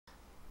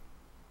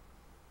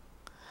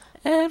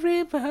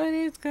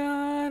Everybody's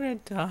got a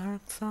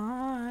dark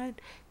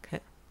side.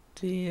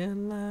 Do you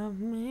love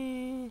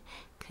me?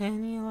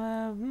 Can you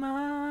love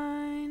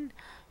mine?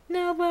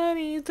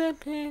 Nobody's a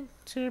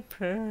picture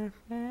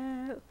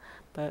perfect,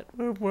 but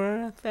we're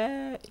worth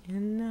it. You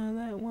know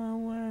that we're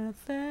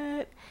worth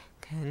it.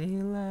 Can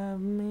you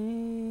love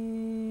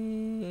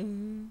me?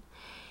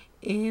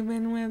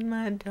 Even with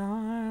my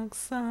dark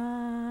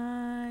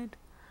side.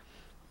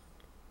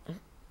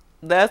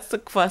 That's the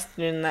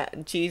question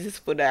that Jesus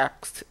would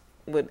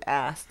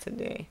ask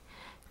today.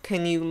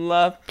 Can you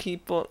love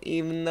people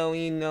even though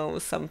you know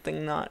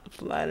something not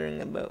flattering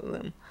about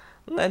them?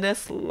 Let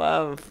us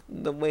love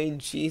the way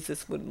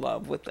Jesus would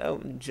love,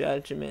 without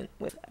judgment,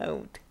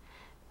 without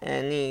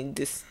any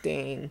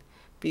disdain,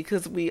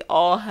 because we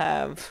all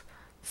have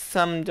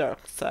some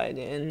dark side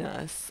in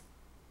us.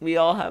 We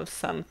all have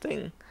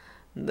something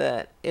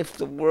that if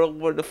the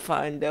world were to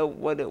find out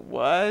what it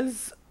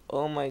was,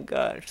 oh my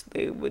gosh,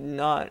 they would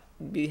not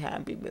be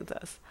happy with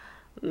us.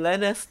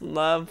 Let us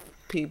love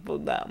people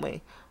that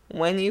way.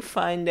 When you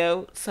find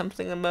out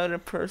something about a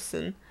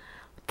person,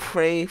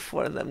 pray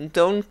for them.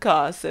 Don't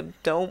gossip.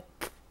 Don't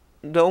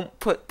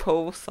put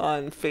posts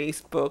on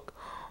Facebook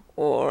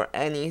or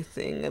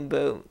anything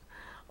about,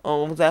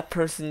 oh, that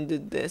person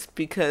did this,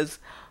 because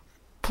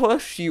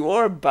push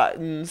your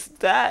buttons.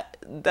 That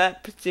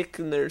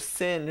particular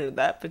sin or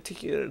that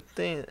particular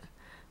thing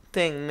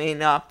may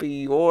not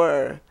be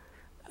your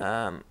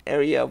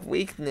area of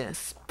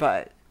weakness,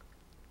 but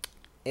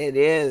it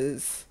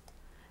is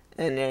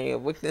an area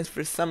of weakness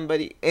for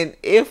somebody. And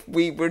if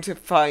we were to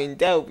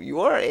find out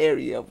your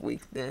area of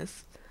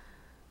weakness,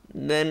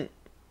 then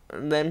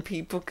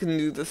people can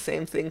do the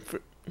same thing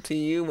to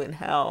you. And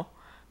how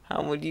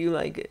would you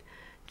like it?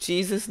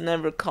 Jesus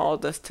never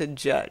called us to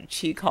judge.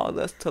 He called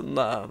us to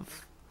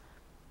love.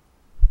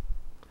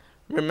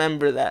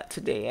 Remember that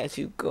today as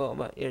you go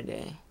about your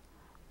day.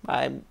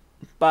 Bye.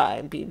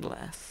 Bye. Be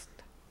blessed.